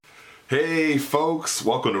Hey folks,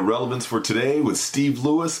 welcome to Relevance for Today with Steve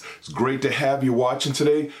Lewis. It's great to have you watching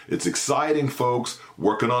today. It's exciting, folks.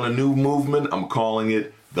 Working on a new movement. I'm calling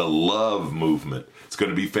it the Love Movement. It's going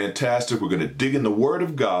to be fantastic. We're going to dig in the Word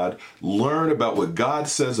of God, learn about what God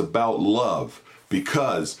says about love.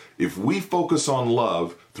 Because if we focus on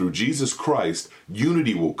love through Jesus Christ,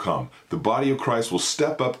 unity will come. The body of Christ will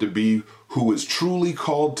step up to be who is truly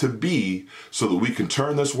called to be so that we can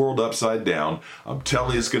turn this world upside down. I'm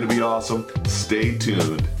telling you, it's going to be awesome. Stay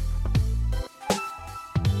tuned.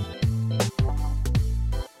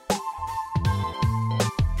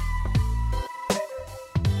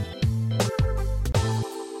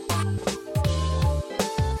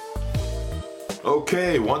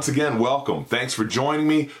 Okay, once again, welcome. Thanks for joining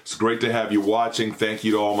me. It's great to have you watching. Thank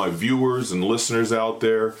you to all my viewers and listeners out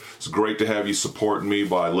there. It's great to have you supporting me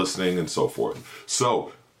by listening and so forth.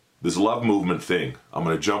 So, this love movement thing, I'm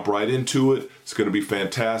going to jump right into it. It's going to be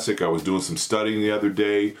fantastic. I was doing some studying the other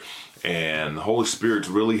day, and the Holy Spirit's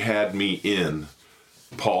really had me in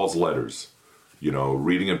Paul's letters. You know,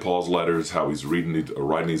 reading in Paul's letters, how he's writing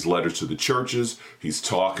these letters to the churches. He's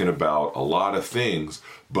talking about a lot of things,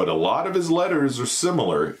 but a lot of his letters are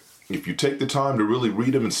similar. If you take the time to really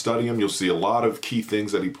read them and study them, you'll see a lot of key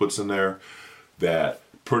things that he puts in there that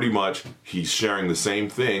pretty much he's sharing the same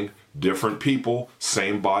thing, different people,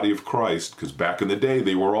 same body of Christ, because back in the day,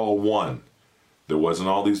 they were all one. There wasn't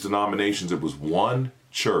all these denominations. It was one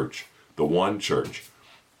church, the one church.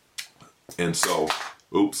 And so,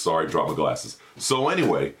 oops, sorry, dropped my glasses. So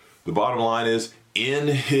anyway, the bottom line is, in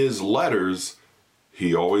his letters,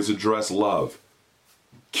 he always addressed love.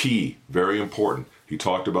 Key, very important. He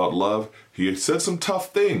talked about love. He said some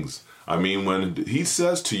tough things. I mean, when he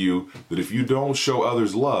says to you that if you don't show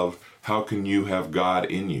others love, how can you have God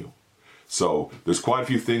in you? So there's quite a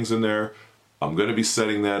few things in there. I'm going to be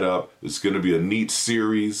setting that up. It's going to be a neat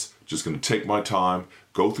series. Just going to take my time,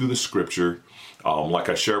 go through the scripture. Like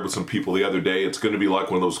I shared with some people the other day, it's going to be like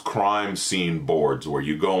one of those crime scene boards where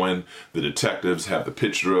you go in, the detectives have the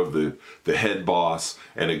picture of the head boss,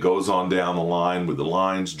 and it goes on down the line with the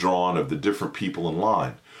lines drawn of the different people in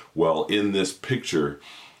line. Well, in this picture,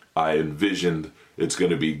 I envisioned it's going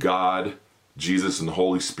to be God, Jesus, and the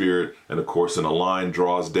Holy Spirit, and of course, in a line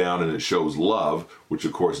draws down and it shows love, which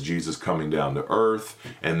of course, Jesus coming down to earth,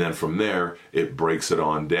 and then from there, it breaks it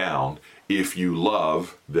on down. If you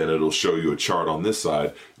love, then it'll show you a chart on this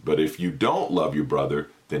side. But if you don't love your brother,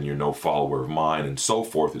 then you're no follower of mine, and so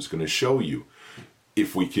forth. It's going to show you.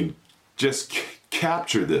 If we can just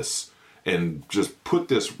capture this and just put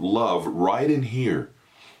this love right in here,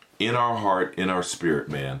 in our heart, in our spirit,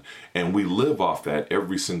 man, and we live off that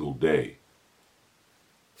every single day.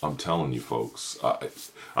 I'm telling you, folks,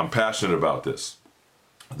 I'm passionate about this.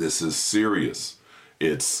 This is serious.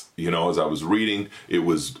 It's, you know, as I was reading, it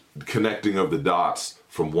was connecting of the dots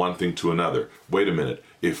from one thing to another. Wait a minute.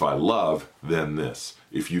 If I love, then this.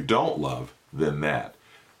 If you don't love, then that.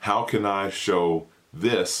 How can I show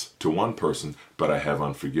this to one person, but I have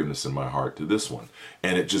unforgiveness in my heart to this one?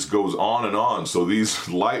 And it just goes on and on. So these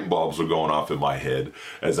light bulbs are going off in my head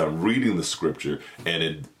as I'm reading the scripture,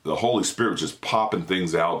 and the Holy Spirit just popping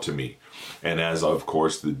things out to me. And as, of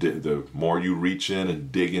course, the more you reach in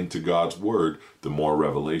and dig into God's Word, the more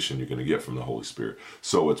revelation you're going to get from the Holy Spirit.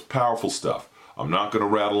 So it's powerful stuff. I'm not going to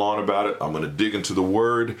rattle on about it. I'm going to dig into the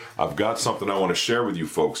Word. I've got something I want to share with you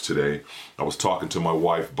folks today. I was talking to my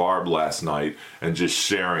wife, Barb, last night and just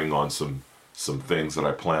sharing on some things that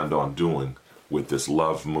I planned on doing with this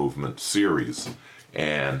Love Movement series.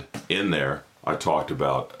 And in there, I talked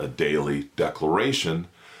about a daily declaration,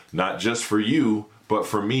 not just for you, but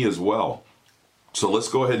for me as well. So let's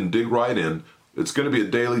go ahead and dig right in. It's going to be a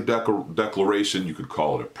daily declaration. You could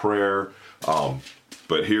call it a prayer,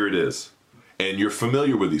 but here it is. And you're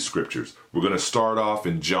familiar with these scriptures. We're going to start off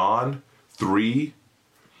in John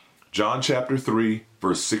chapter 3,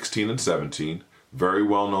 verse 16 and 17. Very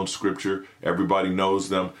well-known scripture. Everybody knows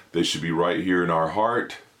them. They should be right here in our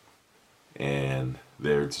heart. And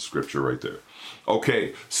there's the scripture right there.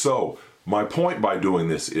 Okay, so my point by doing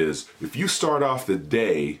this is, if you start off the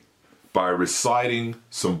day by reciting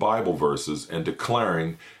some Bible verses and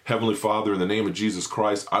declaring, Heavenly Father, in the name of Jesus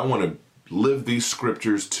Christ, I want to live these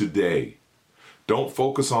scriptures today. Don't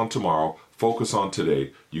focus on tomorrow, focus on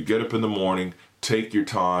today. You get up in the morning, take your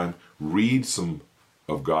time, read some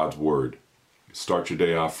of God's Word. Start your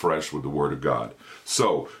day off fresh with the Word of God.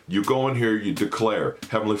 So you go in here, you declare,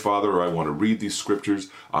 Heavenly Father, I want to read these scriptures.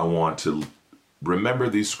 I want to remember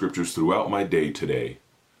these scriptures throughout my day today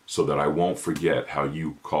so that I won't forget how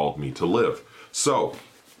you called me to live. So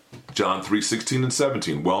John 3:16 and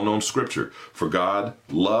 17, well-known scripture. For God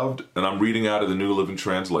loved, and I'm reading out of the New Living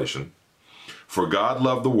Translation, For God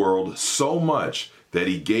loved the world so much that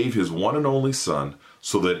he gave his one and only Son,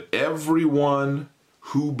 so that everyone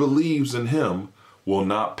who believes in him will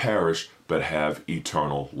not perish but have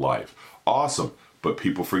eternal life. Awesome. But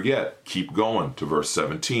people forget. Keep going to verse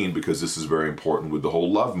 17, because this is very important with the whole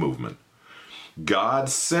love movement. God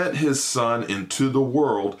sent his Son into the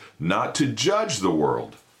world not to judge the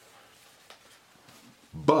world,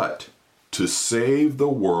 but to save the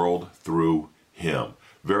world through him.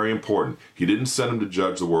 Very important. He didn't send him to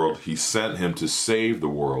judge the world. He sent him to save the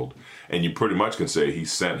world. And you pretty much can say he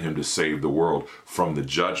sent him to save the world from the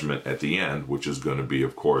judgment at the end, which is going to be,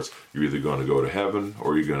 of course, you're either going to go to heaven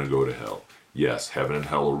or you're going to go to hell. Yes, heaven and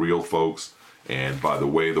hell are real, folks. And by the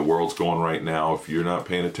way the world's going right now, if you're not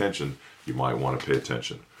paying attention, you might want to pay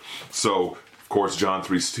attention. So, of course, John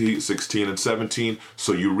 3:16 and 17.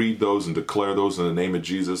 So you read those and declare those in the name of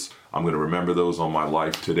Jesus. I'm going to remember those on my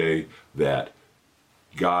life today, that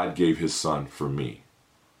God gave his Son for me,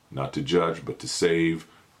 not to judge, but to save.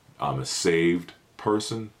 I'm a saved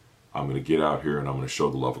person. I'm going to get out here and I'm going to show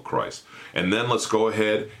the love of Christ. And then let's go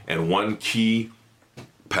ahead, and one key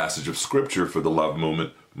passage of scripture for the love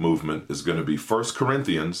movement is going to be 1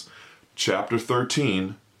 Corinthians chapter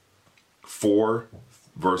 13,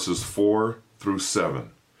 verses 4 through 7.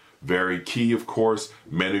 Very key, of course.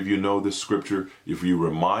 Many of you know this scripture. If you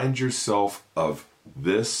remind yourself of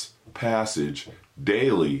this passage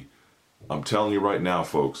daily, I'm telling you right now,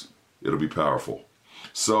 folks, it'll be powerful.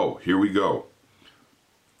 So here we go.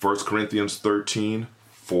 1 Corinthians 13,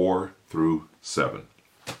 4 through 7.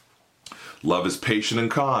 Love is patient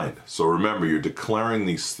and kind. So remember, you're declaring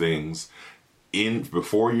these things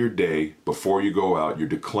before your day, before you go out, you're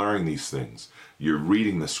declaring these things. You're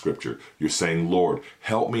reading the scripture. You're saying, Lord,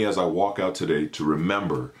 help me as I walk out today to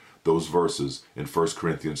remember those verses in 1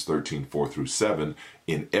 Corinthians 13, 4 through 7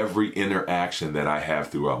 in every interaction that I have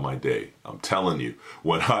throughout my day. I'm telling you,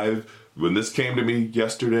 when this came to me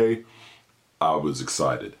yesterday, I was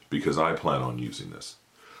excited because I plan on using this.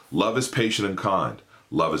 Love is patient and kind.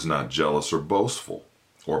 Love is not jealous or boastful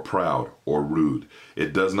or proud or rude.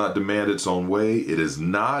 It does not demand its own way. It is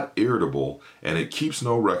not irritable, and it keeps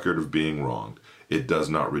no record of being wronged. It does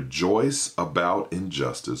not rejoice about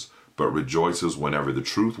injustice, but rejoices whenever the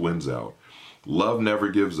truth wins out. Love never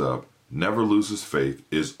gives up, never loses faith,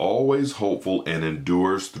 is always hopeful, and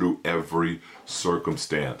endures through every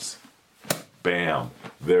circumstance. Bam.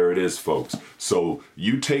 There it is, folks. So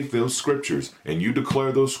you take those scriptures and you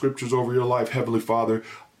declare those scriptures over your life. Heavenly Father,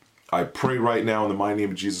 I pray right now in the mighty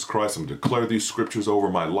name of Jesus Christ, I'm going to declare these scriptures over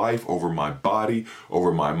my life, over my body,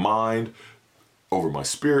 over my mind, over my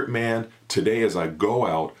spirit, man. Today as I go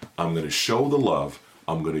out, I'm going to show the love.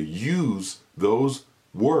 I'm going to use those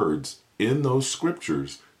words in those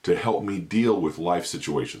scriptures to help me deal with life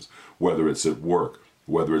situations, whether it's at work,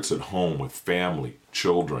 whether it's at home with family,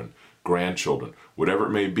 children, grandchildren, whatever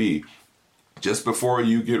it may be. Just before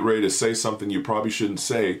you get ready to say something you probably shouldn't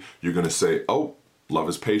say, you're going to say, oh, love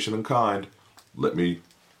is patient and kind. Let me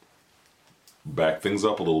back things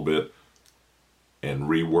up a little bit and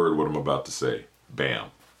reword what I'm about to say. Bam.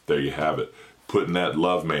 There you have it. Putting that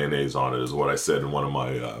love mayonnaise on it is what I said in one of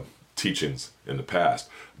my teachings in the past.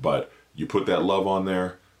 But you put that love on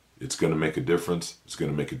there, it's going to make a difference. It's going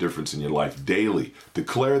to make a difference in your life daily.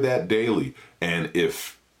 Declare that daily. And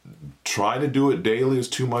if trying to do it daily is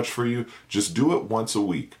too much for you, just do it once a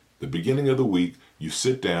week. The beginning of the week, you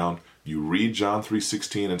sit down, you read John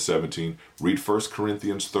 3:16 and 17, read 1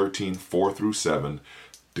 Corinthians 13, 4 through 7,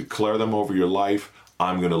 declare them over your life.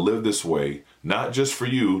 I'm going to live this way, not just for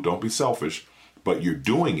you, don't be selfish, but you're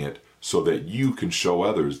doing it so that you can show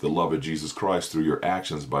others the love of Jesus Christ through your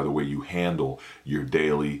actions by the way you handle your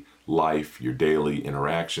daily life, your daily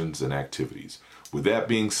interactions and activities. With that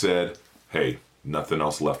being said, hey, nothing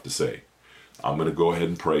else left to say. I'm going to go ahead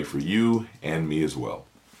and pray for you and me as well.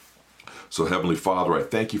 So Heavenly Father, I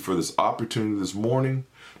thank you for this opportunity this morning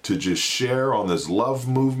to just share on this love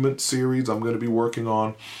movement series I'm going to be working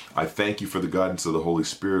on. I thank you for the guidance of the Holy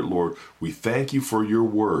Spirit, Lord. We thank you for your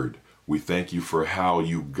word. We thank you for how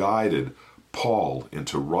you guided Paul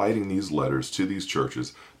into writing these letters to these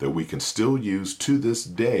churches that we can still use to this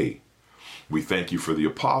day. We thank you for the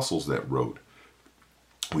apostles that wrote.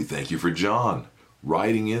 We thank you for John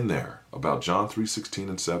writing in there about John 3:16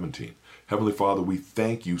 and 17. Heavenly Father, we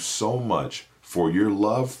thank you so much for your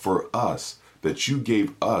love for us, that you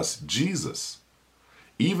gave us Jesus.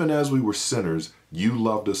 Even as we were sinners, you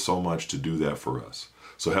loved us so much to do that for us.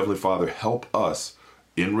 So Heavenly Father, help us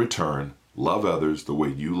in return love others the way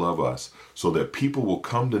you love us, so that people will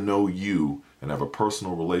come to know you and have a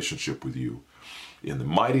personal relationship with you. In the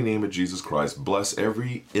mighty name of Jesus Christ, bless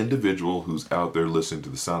every individual who's out there listening to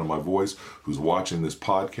the sound of my voice, who's watching this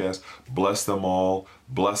podcast. Bless them all.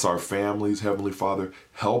 Bless our families, Heavenly Father.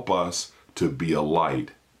 Help us to be a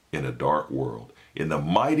light in a dark world. In the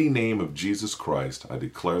mighty name of Jesus Christ, I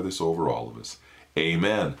declare this over all of us.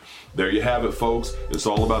 Amen. There you have it, folks. It's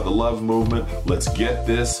all about the love movement. Let's get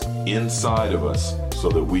this inside of us so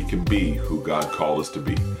that we can be who God called us to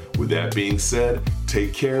be. With that being said,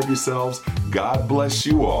 take care of yourselves. God bless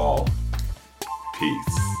you all.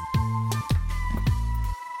 Peace.